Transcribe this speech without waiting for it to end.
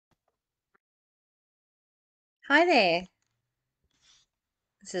Hi there.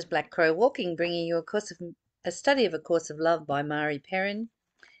 This is Black Crow Walking, bringing you a study of A Course of Love by Mari Perron.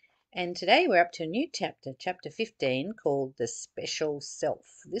 And today we're up to a new chapter, chapter 15, called The Special Self.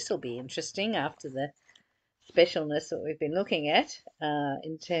 This will be interesting after the specialness that we've been looking at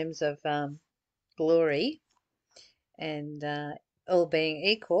in terms of glory and all being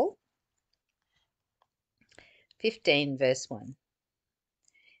equal. 15, verse 1.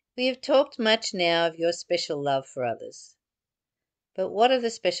 We have talked much now of your special love for others, but what of the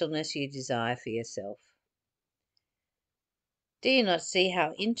specialness you desire for yourself? Do you not see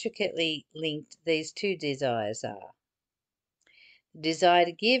how intricately linked these two desires are? The desire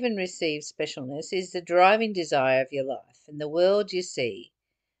to give and receive specialness is the driving desire of your life, and the world you see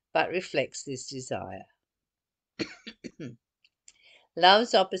but reflects this desire.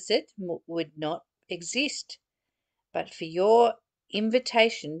 Love's opposite would not exist but for your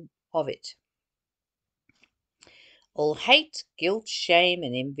invitation of it. All hate, guilt, shame,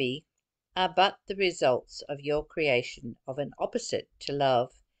 and envy are but the results of your creation of an opposite to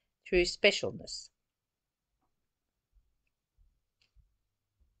love through specialness.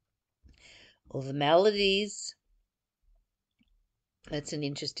 All the maladies, that's an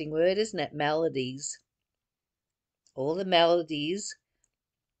interesting word, isn't it? Maladies. All the maladies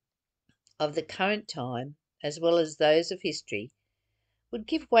of the current time, as well as those of history, would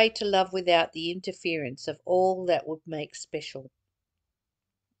give way to love without the interference of all that would make special.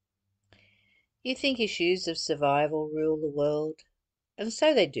 You think issues of survival rule the world, and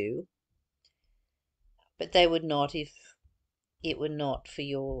so they do, but they would not if it were not for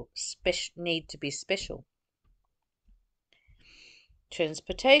your need to be special.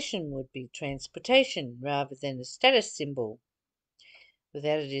 Transportation would be transportation rather than a status symbol.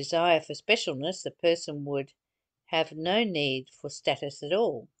 Without a desire for specialness, the person would have no need for status at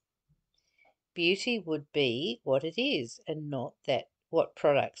all. Beauty would be what it is, and not that what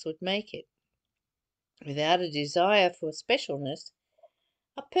products would make it. Without a desire for specialness,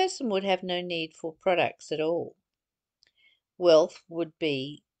 a person would have no need for products at all. Wealth would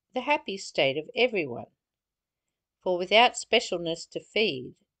be the happy state of everyone, for without specialness to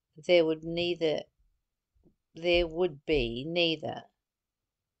feed, there would be neither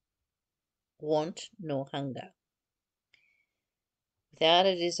want nor hunger. Without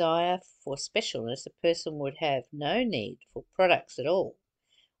a desire for specialness, a person would have no need for products at all.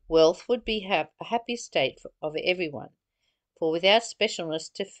 Wealth would be a happy state of everyone, for without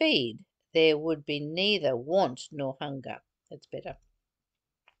specialness to feed, there would be neither want nor hunger. That's better.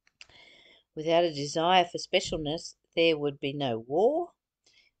 Without a desire for specialness, there would be no war,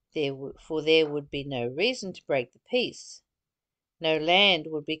 for there would be no reason to break the peace. No land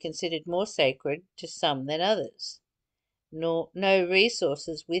would be considered more sacred to some than others. No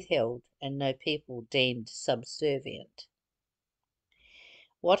resources withheld, and no people deemed subservient.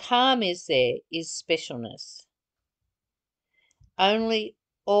 What harm is there is specialness. Only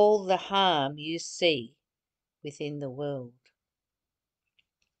all the harm you see within the world.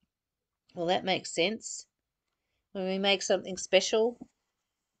 Well, that makes sense. When we make something special,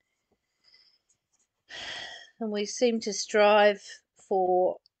 and we seem to strive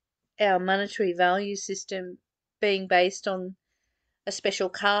for our monetary value system being based on a special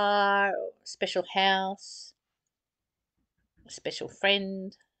car, or a special house, a special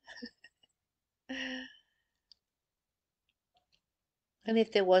friend. And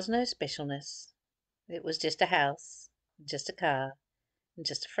if there was no specialness, it was just a house, just a car, and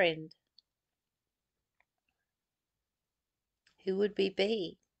just a friend, who would we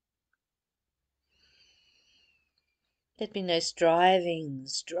be? There'd be no striving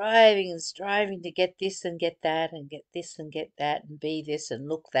to get this and get that and get this and get that and be this and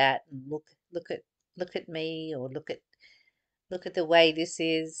look that and look at me, or look at the way this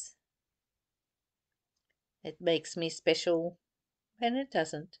is. It makes me special, and it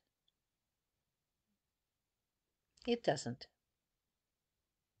doesn't. It doesn't.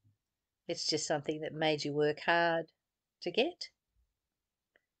 It's just something that made you work hard to get.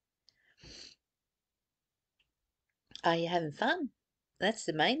 Are you having fun? That's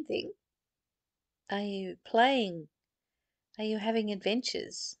the main thing. Are you playing? Are you having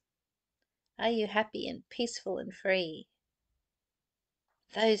adventures? Are you happy and peaceful and free?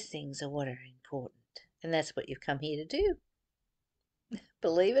 Those things are what are important. And that's what you've come here to do.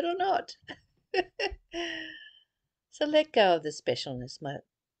 Believe it or not. So let go of the specialness,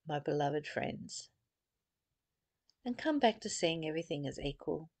 my beloved friends, and come back to seeing everything as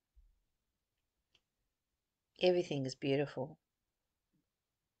equal. Everything is beautiful.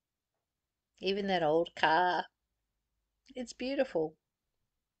 Even that old car, it's beautiful.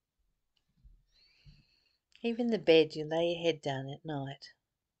 Even the bed you lay your head down at night,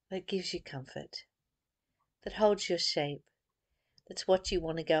 that gives you comfort, that holds your shape, that's what you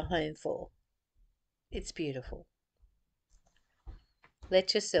want to go home for. It's beautiful.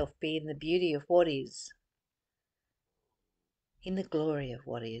 Let yourself be in the beauty of what is, in the glory of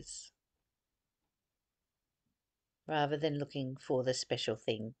what is, rather than looking for the special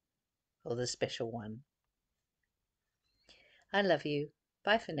thing or the special one. I love you.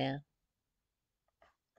 Bye for now.